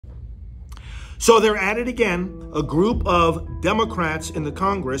So they're at it again. A group of Democrats in the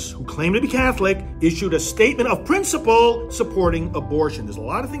Congress who claim to be Catholic issued a statement of principle supporting abortion. There's a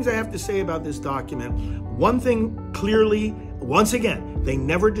lot of things I have to say about this document. One thing clearly, once again, they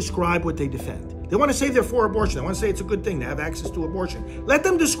never describe what they defend. They want to say they're for abortion. They want to say it's a good thing to have access to abortion. Let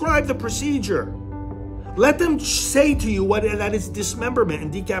them describe the procedure. Let them say to you that is dismemberment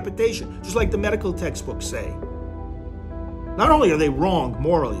and decapitation, just like the medical textbooks say. Not only are they wrong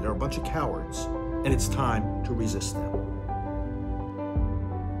morally, they're a bunch of cowards, and it's time to resist them.